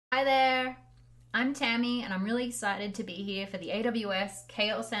Hi there, I'm Tammy and I'm really excited to be here for the AWS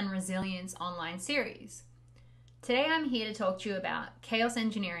Chaos and Resilience online series. Today I'm here to talk to you about chaos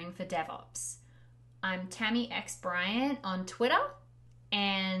engineering for DevOps. I'm Tammy X Bryant on Twitter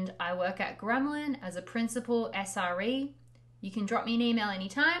and I work at Gremlin as a principal SRE. You can drop me an email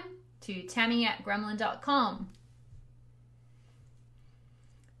anytime to tammy@gremlin.com.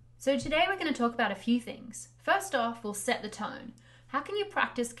 So today we're going to talk about a few things. First off, we'll set the tone. How can you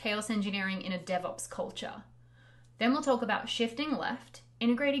practice chaos engineering in a DevOps culture? Then we'll talk about shifting left,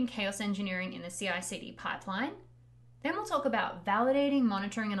 integrating chaos engineering in the CI/CD pipeline. Then we'll talk about validating,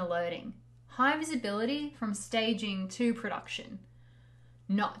 monitoring, and alerting. High visibility from staging to production,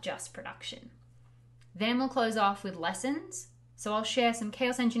 not just production. Then we'll close off with lessons. So I'll share some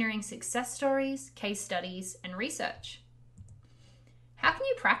chaos engineering success stories, case studies, and research. How can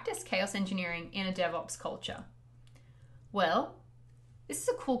you practice chaos engineering in a DevOps culture? Well, this is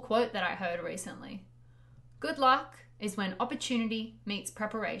a cool quote that I heard recently. Good luck is when opportunity meets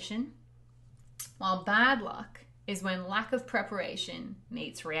preparation, while bad luck is when lack of preparation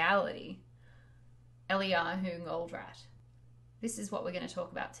meets reality. Eliyahu Goldratt. This is what we're going to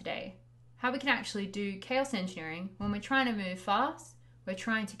talk about today. How we can actually do chaos engineering when we're trying to move fast, we're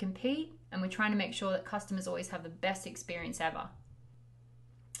trying to compete, and we're trying to make sure that customers always have the best experience ever.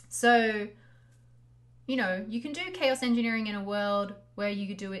 So, you can do chaos engineering in a world where you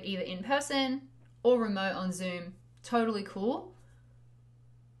could do it either in person or remote on Zoom. Totally cool.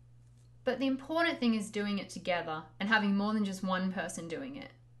 But the important thing is doing it together and having more than just one person doing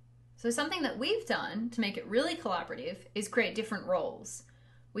it. So something that we've done to make it really collaborative is create different roles.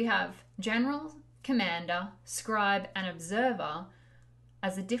 We have general, commander, scribe, and observer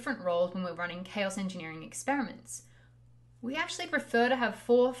as the different roles when we're running chaos engineering experiments. We actually prefer to have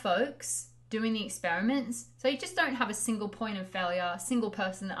 4 folks doing the experiments, so you just don't have a single point of failure, a single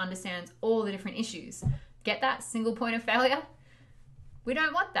person that understands all the different issues. Get that? Single point of failure? We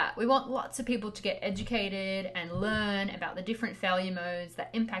don't want that. We want lots of people to get educated and learn about the different failure modes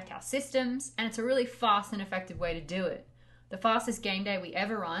that impact our systems, and it's a really fast and effective way to do it. The fastest game day we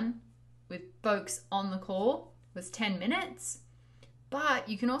ever run with folks on the call was 10 minutes. But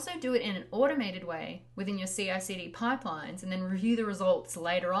you can also do it in an automated way within your CI/CD pipelines and then review the results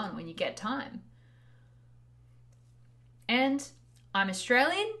later on when you get time. And I'm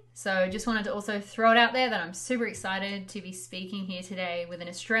Australian, so just wanted to also throw it out there that I'm super excited to be speaking here today with an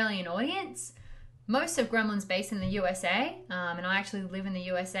Australian audience. Most of Gremlin's based in the USA, and I actually live in the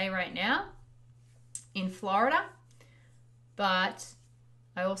USA right now, in Florida. But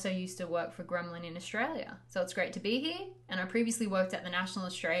I also used to work for Gremlin in Australia, so it's great to be here, and I previously worked at the National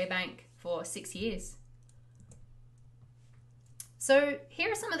Australia Bank for 6 years. So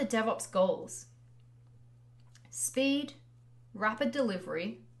here are some of the DevOps goals. Speed, rapid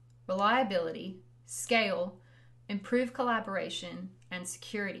delivery, reliability, scale, improve collaboration, and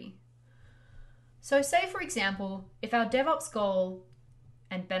security. So say, for example, if our DevOps goal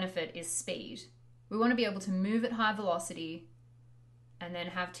and benefit is speed, we want to be able to move at high velocity and then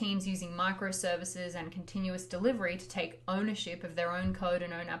have teams using microservices and continuous delivery to take ownership of their own code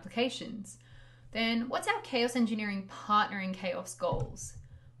and own applications. Then what's our chaos engineering partner in chaos goals?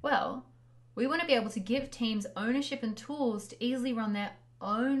 Well, we want to be able to give teams ownership and tools to easily run their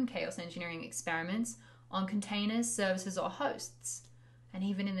own chaos engineering experiments on containers, services, or hosts, and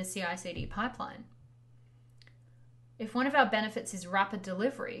even in the CI/CD pipeline. If one of our benefits is rapid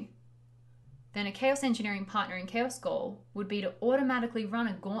delivery, then a chaos engineering partner in chaos goal would be to automatically run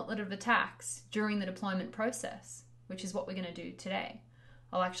a gauntlet of attacks during the deployment process, which is what we're going to do today.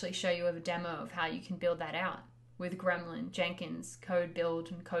 I'll actually show you a demo of how you can build that out with Gremlin, Jenkins, code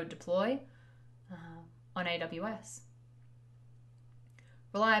build, and code deploy on AWS.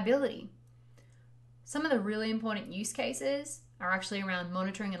 Reliability. Some of the really important use cases are actually around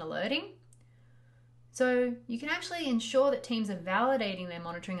monitoring and alerting. So you can actually ensure that teams are validating their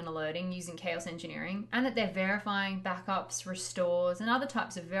monitoring and alerting using chaos engineering, and that they're verifying backups, restores, and other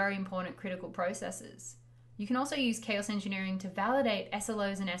types of very important critical processes. You can also use chaos engineering to validate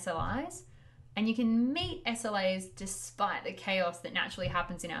SLOs and SLIs, and you can meet SLAs despite the chaos that naturally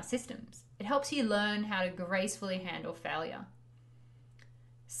happens in our systems. It helps you learn how to gracefully handle failure.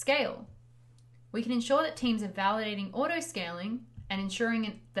 Scale. We can ensure that teams are validating auto-scaling and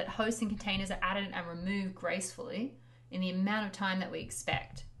ensuring that hosts and containers are added and removed gracefully in the amount of time that we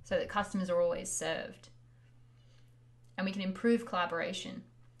expect, so that customers are always served. And we can improve collaboration.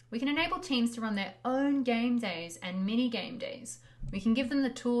 We can enable teams to run their own game days and mini game days. We can give them the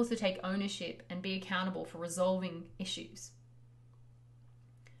tools to take ownership and be accountable for resolving issues.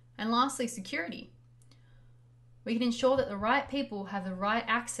 And lastly, security. We can ensure that the right people have the right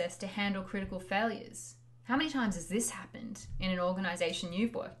access to handle critical failures. How many times has this happened in an organization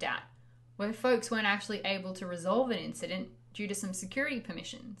you've worked at, where folks weren't actually able to resolve an incident due to some security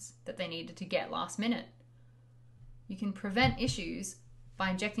permissions that they needed to get last minute? You can prevent issues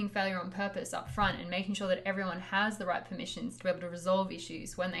by injecting failure on purpose up front and making sure that everyone has the right permissions to be able to resolve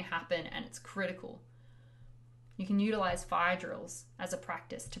issues when they happen and it's critical. You can utilize fire drills as a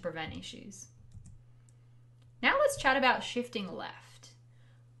practice to prevent issues. Now let's chat about shifting left.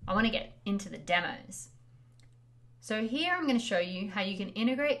 I want to get into the demos. So here I'm going to show you how you can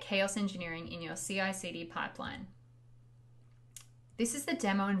integrate chaos engineering in your CI/CD pipeline. This is the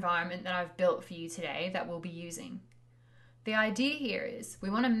demo environment that I've built for you today that we'll be using. The idea here is we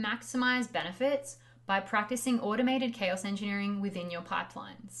want to maximize benefits by practicing automated chaos engineering within your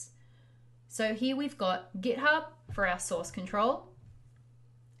pipelines. So here we've got GitHub for our source control,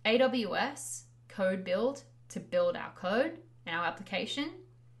 AWS code build to build our code and our application,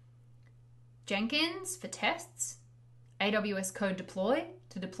 Jenkins for tests, AWS code deploy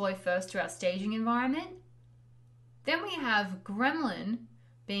to deploy first to our staging environment. Then we have Gremlin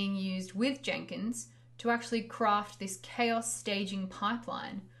being used with Jenkins to actually craft this chaos staging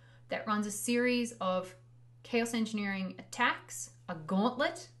pipeline that runs a series of chaos engineering attacks, a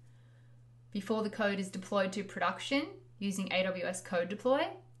gauntlet, before the code is deployed to production using AWS code deploy.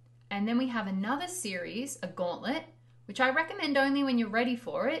 And then we have another series, a gauntlet, which I recommend only when you're ready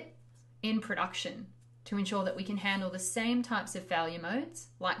for it, in production to ensure that we can handle the same types of failure modes.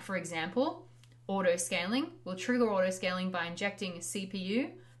 Like for example, auto scaling. We'll trigger auto scaling by injecting a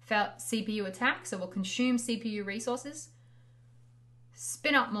CPU attack, so we'll consume CPU resources,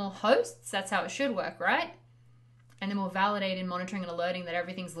 spin up more hosts, that's how it should work, right? And then we'll validate in monitoring and alerting that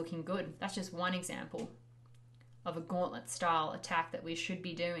everything's looking good. That's just one example of a gauntlet style attack that we should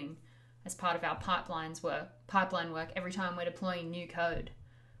be doing as part of our pipeline work every time we're deploying new code.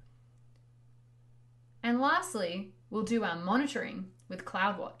 And lastly, we'll do our monitoring with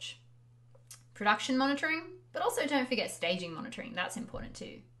CloudWatch. Production monitoring, but also don't forget staging monitoring. That's important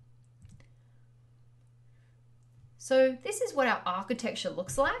too. So this is what our architecture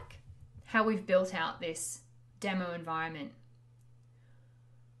looks like, how we've built out this demo environment.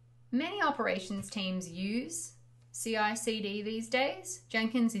 Many operations teams use CI/CD these days.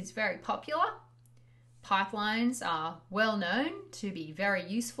 Jenkins is very popular. Pipelines are well known to be very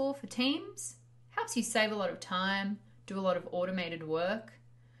useful for teams. Helps you save a lot of time, do a lot of automated work.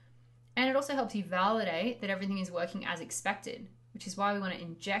 And it also helps you validate that everything is working as expected, which is why we want to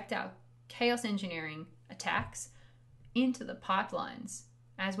inject our chaos engineering attacks into the pipelines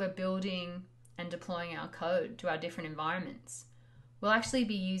as we're building and deploying our code to our different environments. We'll actually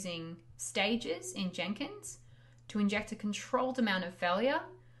be using stages in Jenkins to inject a controlled amount of failure.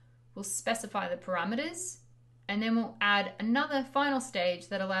 We'll specify the parameters, and then we'll add another final stage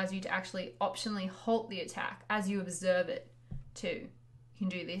that allows you to actually optionally halt the attack as you observe it too. You can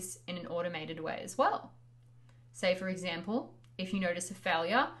do this in an automated way as well. Say for example, if you notice a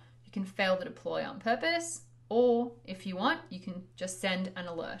failure, you can fail the deploy on purpose, or if you want, you can just send an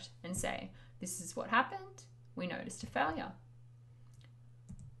alert and say, this is what happened, we noticed a failure.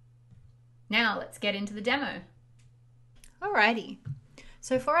 Now let's get into the demo. Alrighty,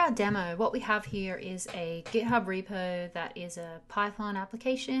 so for our demo, what we have here is a GitHub repo that is a Python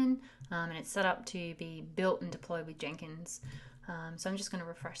application, and it's set up to be built and deployed with Jenkins. So I'm just going to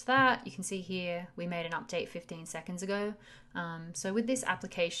refresh that. You can see here we made an update 15 seconds ago. So with this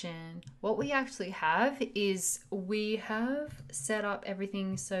application, what we actually have is we have set up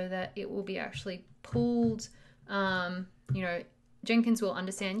everything so that it will be actually pulled, Jenkins will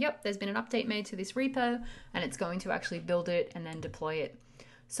understand, yep, there's been an update made to this repo, and it's going to actually build it and then deploy it.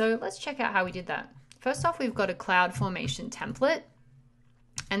 So let's check out how we did that. First off, we've got a CloudFormation template,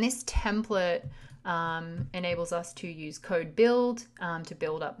 and this template enables us to use code build to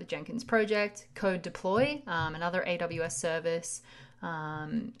build up the Jenkins project, code deploy, another AWS service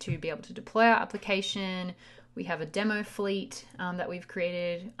to be able to deploy our application. We have a demo fleet that we've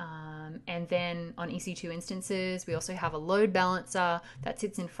created, and then on EC2 instances, we also have a load balancer that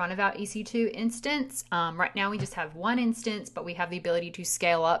sits in front of our EC2 instance. Right now we just have one instance, but we have the ability to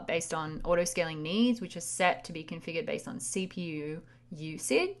scale up based on auto-scaling needs, which is set to be configured based on CPU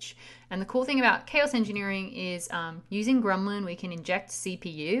usage. And the cool thing about chaos engineering is using Gremlin, we can inject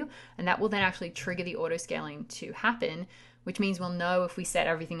CPU, and that will then actually trigger the auto-scaling to happen, which means we'll know if we set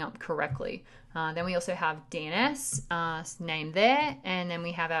everything up correctly. Then we also have DNS named there, and then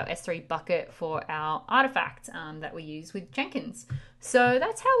we have our S3 bucket for our artifact that we use with Jenkins. So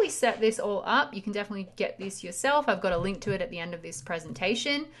that's how we set this all up. You can definitely get this yourself. I've got a link to it at the end of this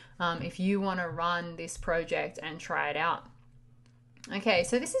presentation if you want to run this project and try it out. Okay,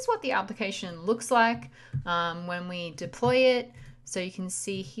 so this is what the application looks like when we deploy it. So you can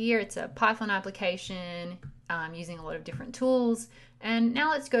see here it's a Python application using a lot of different tools. And now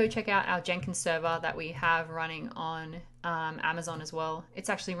let's go check out our Jenkins server that we have running on Amazon as well. It's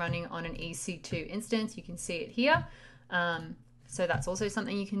actually running on an EC2 instance. You can see it here. So that's also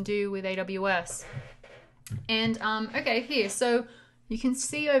something you can do with AWS. And okay, here, so you can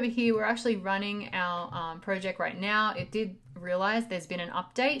see over here, we're actually running our project right now. It did realize there's been an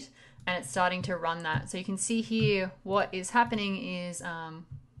update and it's starting to run that. So you can see here what is happening is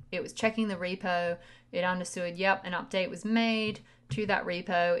it was checking the repo. It understood, yep, an update was made to that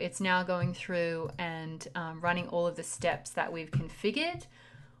repo. It's now going through and running all of the steps that we've configured.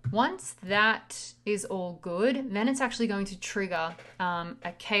 Once that is all good, then it's actually going to trigger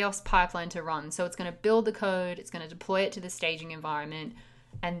a Chaos pipeline to run. So it's going to build the code, it's going to deploy it to the staging environment,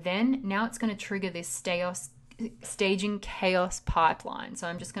 and then now it's going to trigger this staging Chaos pipeline. So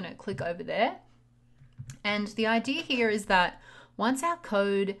I'm just going to click over there. And the idea here is that once our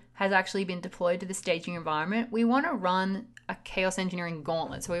code has actually been deployed to the staging environment, we want to run a Chaos Engineering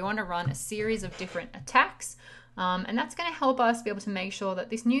Gauntlet. So we want to run a series of different attacks. And that's going to help us be able to make sure that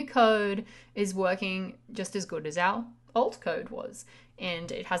this new code is working just as good as our old code was.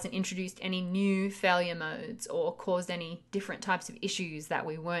 And it hasn't introduced any new failure modes or caused any different types of issues that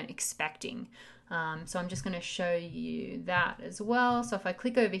we weren't expecting. So I'm just going to show you that as well. So if I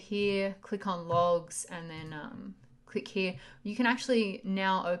click over here, click on logs, and then click here, you can actually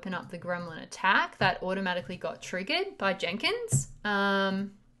now open up the Gremlin attack that automatically got triggered by Jenkins.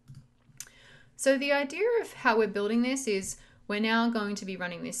 So the idea of how we're building this is we're now going to be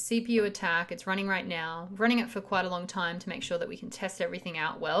running this CPU attack. It's running right now, running it for quite a long time to make sure that we can test everything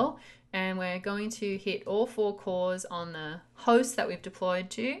out well. And we're going to hit all 4 cores on the host that we've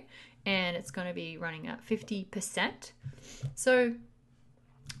deployed to, and it's going to be running at 50%. So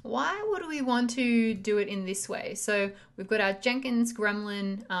why would we want to do it in this way? So we've got our Jenkins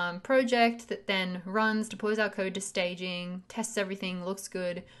Gremlin project that then runs, deploys our code to staging, tests everything, looks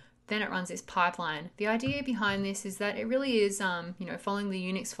good. Then it runs this pipeline. The idea behind this is that it really is, following the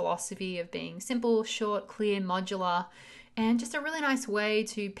Unix philosophy of being simple, short, clear, modular, and just a really nice way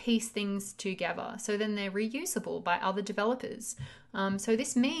to piece things together. So then they're reusable by other developers. So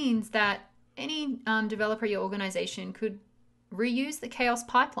this means that any developer at your organization could reuse the Chaos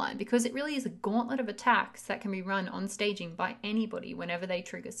pipeline because it really is a gauntlet of attacks that can be run on staging by anybody whenever they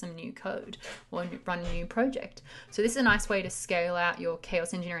trigger some new code or run a new project. So this is a nice way to scale out your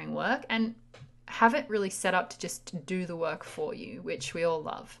Chaos engineering work and have it really set up to just do the work for you, which we all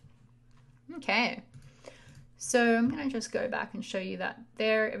love. Okay, so I'm going to just go back and show you that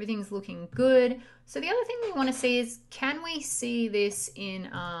there. Everything's looking good. So the other thing we want to see is, can we see this in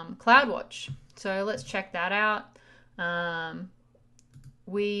CloudWatch? So let's check that out.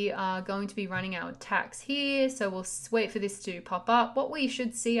 We are going to be running our attacks here, so we'll wait for this to pop up. What we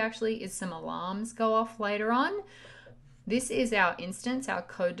should see actually is some alarms go off later on. This is our instance, our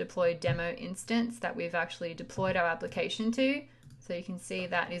code deployed demo instance that we've actually deployed our application to. So you can see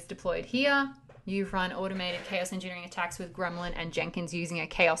that is deployed here. You've run automated Chaos engineering attacks with Gremlin and Jenkins using a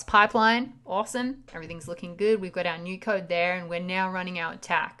Chaos pipeline. Awesome. Everything's looking good. We've got our new code there, and we're now running our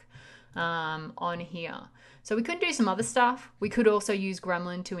attack on here. So we could do some other stuff. We could also use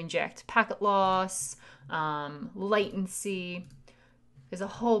Gremlin to inject packet loss, latency. There's a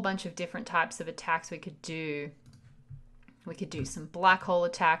whole bunch of different types of attacks we could do. We could do some black hole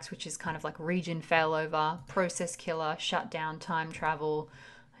attacks, which is kind of like region failover, process killer, shutdown, time travel.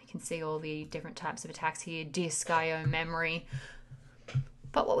 You can see all the different types of attacks here, disk, IO, memory.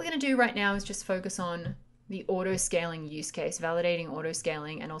 But what we're going to do right now is just focus on the auto-scaling use case, validating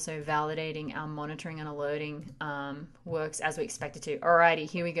auto-scaling, and also validating our monitoring and alerting works as we expect it to. Alrighty,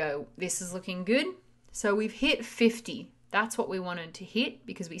 here we go. This is looking good. So we've hit 50. That's what we wanted to hit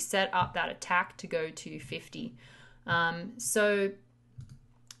because we set up that attack to go to 50. So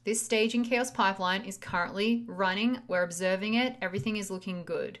this staging Chaos pipeline is currently running. We're observing it. Everything is looking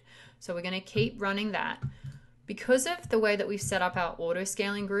good. So we're going to keep running that. Because of the way that we've set up our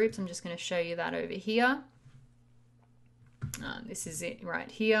auto-scaling groups, I'm just going to show you that over here. This is it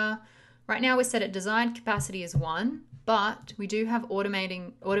right here. Right now we're set at design capacity is 1, but we do have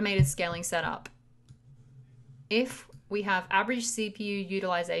automated scaling set up. If we have average CPU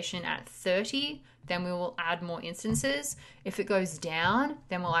utilization at 30, then we will add more instances. If it goes down,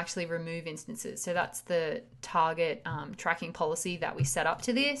 then we'll actually remove instances. So that's the target tracking policy that we set up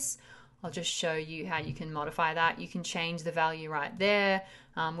to this. I'll just show you how you can modify that. You can change the value right there.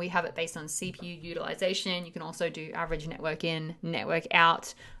 We have it based on CPU utilization. You can also do average network in, network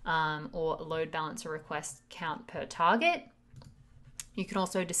out, or load balancer request count per target. You can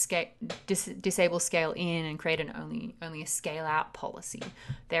also disable scale in and create an only a scale out policy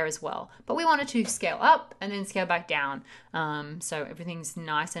there as well. But we wanted to scale up and then scale back down. So everything's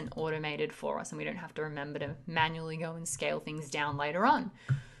nice and automated for us and we don't have to remember to manually go and scale things down later on.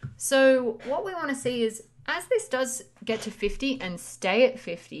 So what we want to see is as this does get to 50 and stay at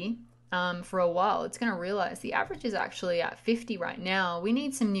 50 for a while, it's going to realize the average is actually at 50 right now. We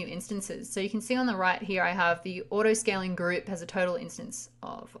need some new instances. So you can see on the right here, I have the auto scaling group has a total instance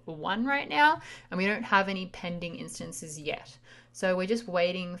of 1 right now, and we don't have any pending instances yet. So we're just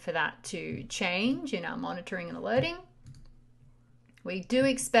waiting for that to change in our monitoring and alerting. We do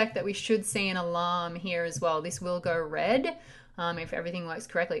expect that we should see an alarm here as well. This will go red if everything works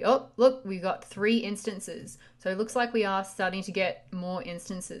correctly. Oh, look, we got 3 instances. So it looks like we are starting to get more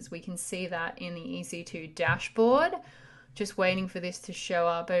instances. We can see that in the EC2 dashboard. Just waiting for this to show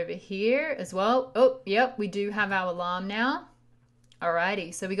up over here as well. Oh, yep, we do have our alarm now.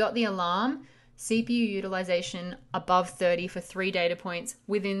 Alrighty, so we got the alarm. CPU utilization above 30 for 3 data points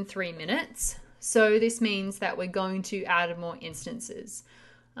within 3 minutes. So this means that we're going to add more instances.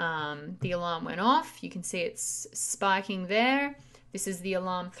 The alarm went off. You can see it's spiking there. This is the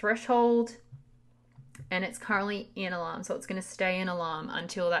alarm threshold and it's currently in alarm. So it's going to stay in alarm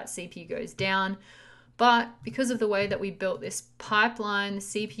until that CPU goes down. But because of the way that we built this pipeline, the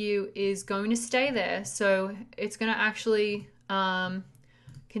CPU is going to stay there. So it's going to actually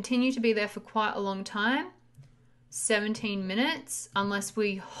continue to be there for quite a long time. 17 minutes unless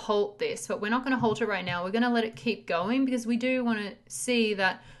we halt this, but we're not going to halt it right now. We're going to let it keep going because we do want to see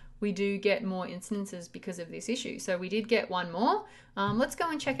that we do get more instances because of this issue. So we did get 1 more. Let's go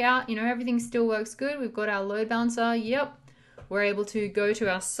and check out, everything still works good. We've got our load balancer. Yep. We're able to go to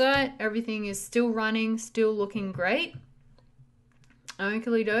our site. Everything is still running, still looking great.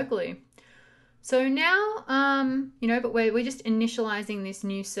 Oakley dokley. So now, but we're just initializing this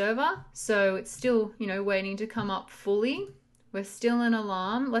new server. So it's still, waiting to come up fully. We're still in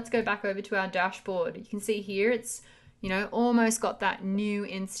alarm. Let's go back over to our dashboard. You can see here, it's, almost got that new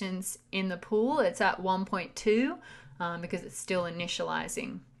instance in the pool. It's at 1.2 because it's still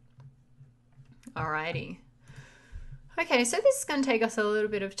initializing. Alrighty. Okay, so this is going to take us a little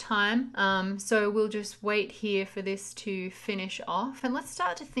bit of time, so we'll just wait here for this to finish off, and let's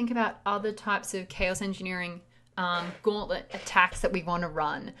start to think about other types of chaos engineering gauntlet attacks that we want to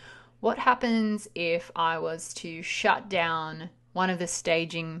run. What happens if I was to shut down one of the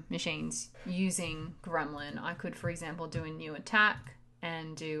staging machines using Gremlin? I could, for example, do a new attack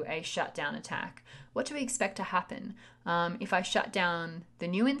and do a shutdown attack. What do we expect to happen? If I shut down the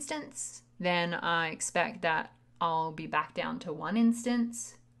new instance, then I expect that I'll be back down to 1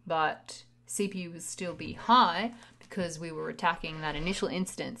 instance, but CPU will still be high because we were attacking that initial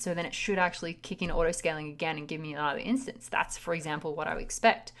instance. So then it should actually kick in auto scaling again and give me another instance. That's, for example, what I would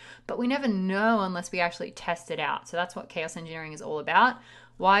expect. But we never know unless we actually test it out. So that's what chaos engineering is all about.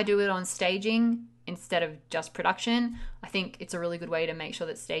 Why do it on staging instead of just production? I think it's a really good way to make sure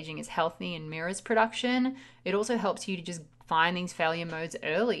that staging is healthy and mirrors production. It also helps you to just find these failure modes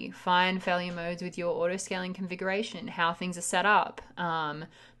early. Find failure modes with your auto scaling configuration, how things are set up.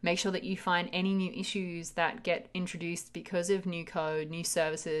 Make sure that you find any new issues that get introduced because of new code, new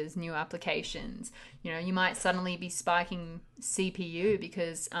services, new applications. You might suddenly be spiking CPU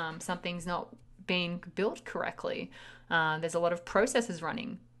because something's not being built correctly. There's a lot of processes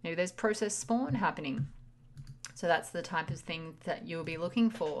running. Maybe there's process spawn happening. So that's the type of thing that you'll be looking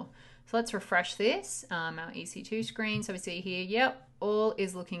for. So let's refresh this, our EC2 screen. So we see here, yep, all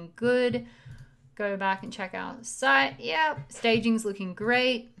is looking good. Go back and check our site. Yep, staging's looking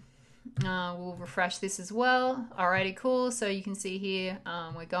great. We'll refresh this as well. Alrighty, cool. So you can see here,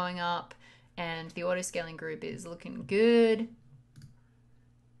 we're going up and the auto scaling group is looking good.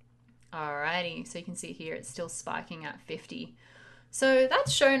 Alrighty, so you can see here, it's still spiking at 50. So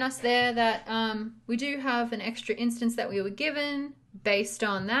that's shown us there that we do have an extra instance that we were given based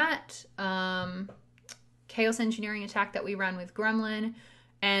on that chaos engineering attack that we ran with Gremlin,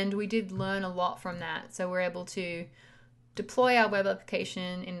 and we did learn a lot from that. So we're able to deploy our web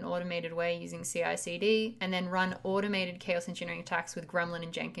application in an automated way using CI/CD, and then run automated chaos engineering attacks with Gremlin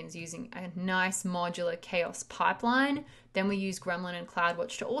and Jenkins using a nice modular chaos pipeline Then we use Gremlin and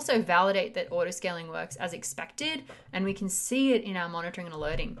CloudWatch to also validate that autoscaling works as expected, and we can see it in our monitoring and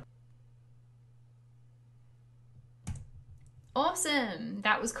alerting. Awesome,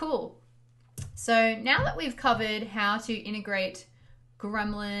 that was cool. So now that we've covered how to integrate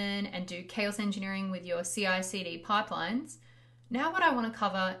Gremlin and do chaos engineering with your CI/CD pipelines, now what I want to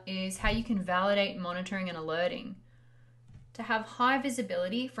cover is how you can validate monitoring and alerting to have high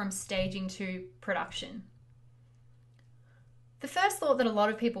visibility from staging to production. The first thought that a lot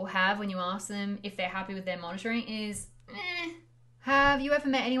of people have when you ask them if they're happy with their monitoring is, have you ever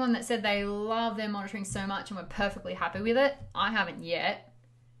met anyone that said they love their monitoring so much and were perfectly happy with it? I haven't yet.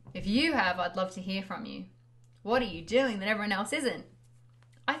 If you have, I'd love to hear from you. What are you doing that everyone else isn't?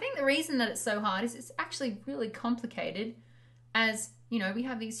 I think the reason that it's so hard is it's actually really complicated. As, you know, we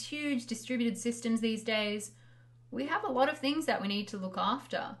have these huge distributed systems these days. We have a lot of things that we need to look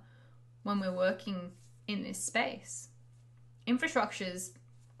after when we're working in this space. Infrastructure's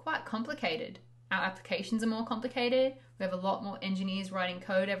quite complicated. Our applications are more complicated. We have a lot more engineers writing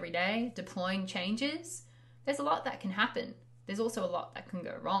code every day, deploying changes. There's a lot that can happen. There's also a lot that can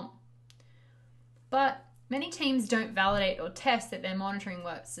go wrong. But many teams don't validate or test that their monitoring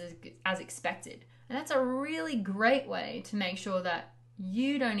works as expected. And that's a really great way to make sure that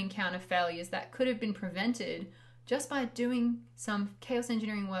you don't encounter failures that could have been prevented just by doing some chaos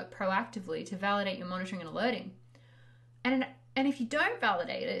engineering work proactively to validate your monitoring and alerting. And if you don't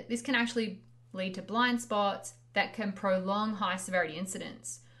validate it, this can actually lead to blind spots that can prolong high severity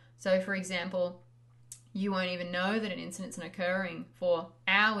incidents. So for example, you won't even know that an incident's occurring for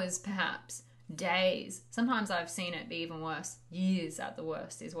hours, perhaps days. Sometimes I've seen it be even worse. Years at the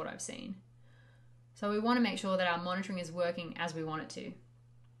worst is what I've seen. So we want to make sure that our monitoring is working as we want it to.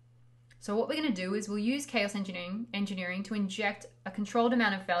 So what we're going to do is we'll use chaos engineering to inject a controlled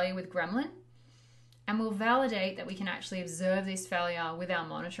amount of failure with Gremlin, and we'll validate that we can actually observe this failure with our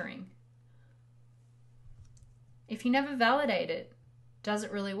monitoring. If you never validate it, does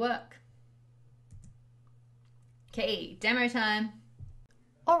it really work? Okay, demo time.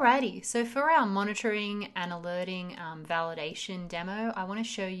 Alrighty, so for our monitoring and alerting validation demo, I want to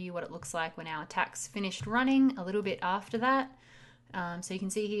show you what it looks like when our attack's finished running a little bit after that. So you can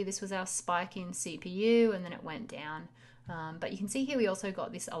see here, this was our spike in CPU and then it went down. But you can see here we also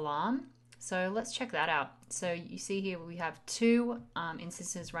got this alarm. So let's check that out. So you see here we have two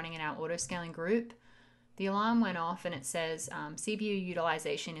instances running in our auto-scaling group. The alarm went off and it says CPU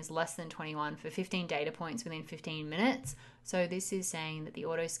utilization is less than 21 for 15 data points within 15 minutes. So this is saying that the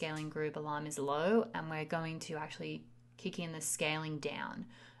auto-scaling group alarm is low and we're going to actually kick in the scaling down.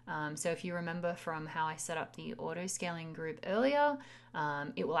 So if you remember from how I set up the auto-scaling group earlier,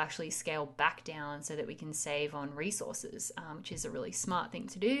 it will actually scale back down so that we can save on resources, which is a really smart thing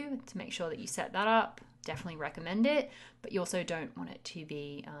to do to make sure that you set that up. Definitely recommend it, but you also don't want it to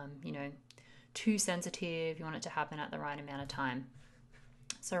be, too sensitive. You want it to happen at the right amount of time.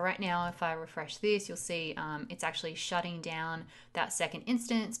 So right now, if I refresh this, you'll see it's actually shutting down that second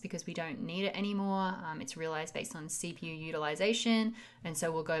instance because we don't need it anymore. It's realized based on CPU utilization, and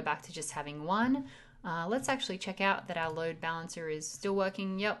so we'll go back to just having one. Let's actually check out that our load balancer is still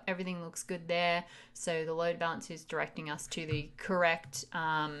working. Yep, everything looks good there. So the load balancer is directing us to the correct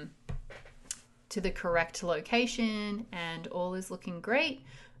location, and all is looking great.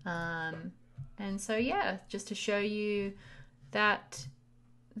 And so yeah, just to show you that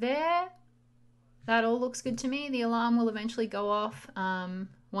that all looks good to me. The alarm will eventually go off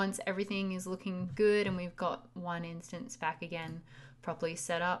once everything is looking good and we've got one instance back again properly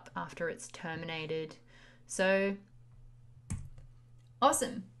set up after it's terminated. So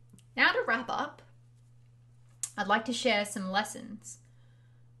awesome. Now to wrap up, I'd like to share some lessons,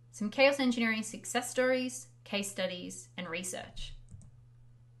 some chaos engineering success stories, case studies, and research.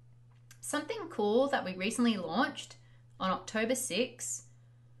 Something cool that we recently launched on October 6th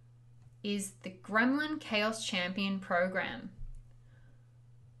is the Gremlin Chaos Champion program.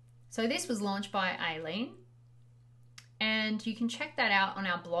 So this was launched by Aileen, and you can check that out on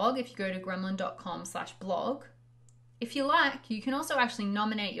our blog if you go to gremlin.com/blog. If you like, you can also actually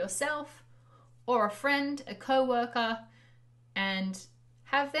nominate yourself or a friend, a co-worker, and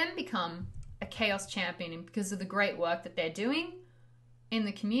have them become a chaos champion because of the great work that they're doing in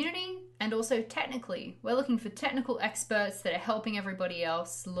the community. And also technically, we're looking for technical experts that are helping everybody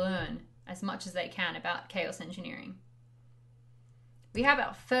else learn as much as they can about chaos engineering. We have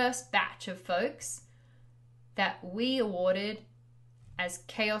our first batch of folks that we awarded as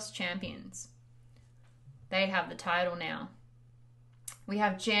chaos champions. They have the title now. We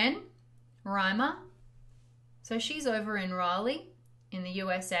have Jen Reimer. So she's over in Raleigh in the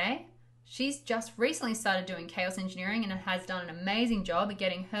USA. She's just recently started doing chaos engineering and has done an amazing job at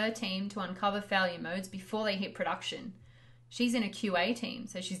getting her team to uncover failure modes before they hit production. She's in a QA team,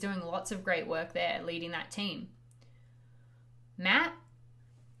 so she's doing lots of great work there, leading that team. Matt,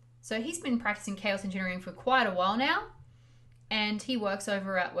 so he's been practicing chaos engineering for quite a while now, and he works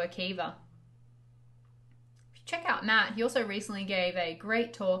over at Workiva. If you check out Matt, he also recently gave a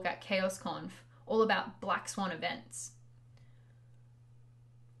great talk at ChaosConf all about Black Swan events.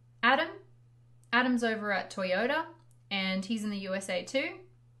 Adam's over at Toyota, and he's in the USA too.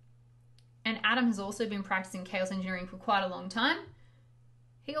 And Adam has also been practicing chaos engineering for quite a long time.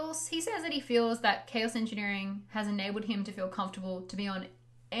 He says that he feels that chaos engineering has enabled him to feel comfortable to be on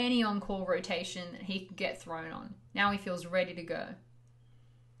any on-call rotation that he could get thrown on. Now he feels ready to go.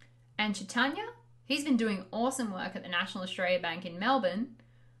 And Chaitanya, he's been doing awesome work at the National Australia Bank in Melbourne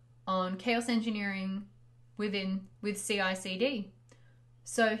on chaos engineering with CI/CD.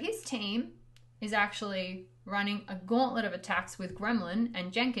 So his team is actually running a gauntlet of attacks with Gremlin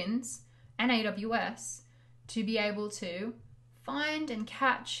and Jenkins and AWS to be able to find and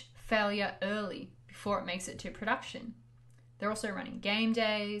catch failure early before it makes it to production. They're also running game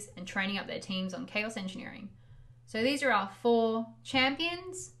days and training up their teams on chaos engineering. So these are our 4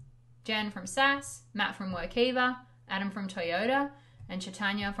 champions: Jen from SAS, Matt from Workiva, Adam from Toyota, and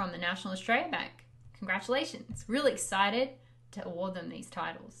Chaitanya from the National Australia Bank. Congratulations. Really excited to award them these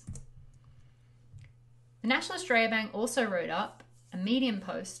titles. The National Australia Bank also wrote up a Medium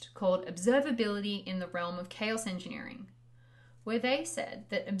post called Observability in the Realm of Chaos Engineering, where they said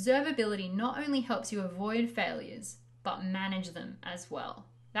that observability not only helps you avoid failures, but manage them as well.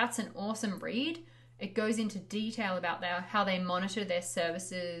 That's an awesome read. It goes into detail about how they monitor their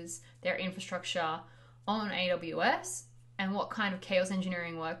services, their infrastructure on AWS, and what kind of chaos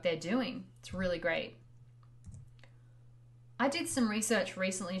engineering work they're doing. It's really great. I did some research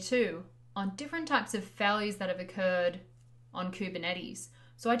recently too on different types of failures that have occurred on Kubernetes.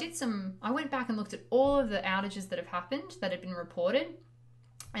 So I went back and looked at all of the outages that have happened that have been reported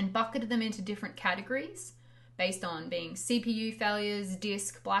and bucketed them into different categories based on being CPU failures,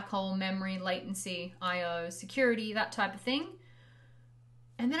 disk, black hole, memory, latency, IO, security, that type of thing.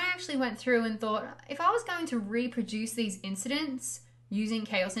 And then I actually went through and thought, if I was going to reproduce these incidents using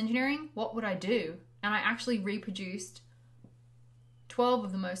chaos engineering, what would I do? And I actually reproduced 12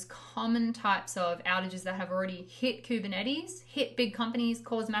 of the most common types of outages that have already hit Kubernetes, hit big companies,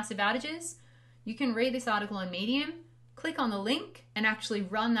 caused massive outages. You can read this article on Medium, click on the link, and actually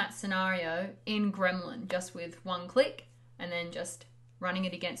run that scenario in Gremlin just with one click, and then just running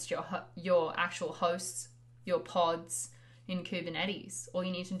it against your actual hosts, your pods in Kubernetes. All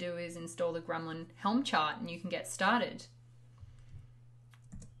you need to do is install the Gremlin Helm chart and you can get started.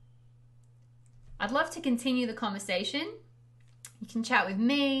 I'd love to continue the conversation. You can chat with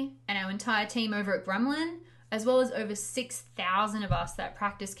me and our entire team over at Gremlin, as well as over 6,000 of us that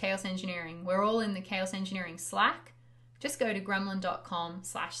practice chaos engineering. We're all in the chaos engineering Slack. Just go to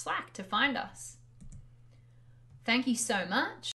gremlin.com/Slack to find us. Thank you so much.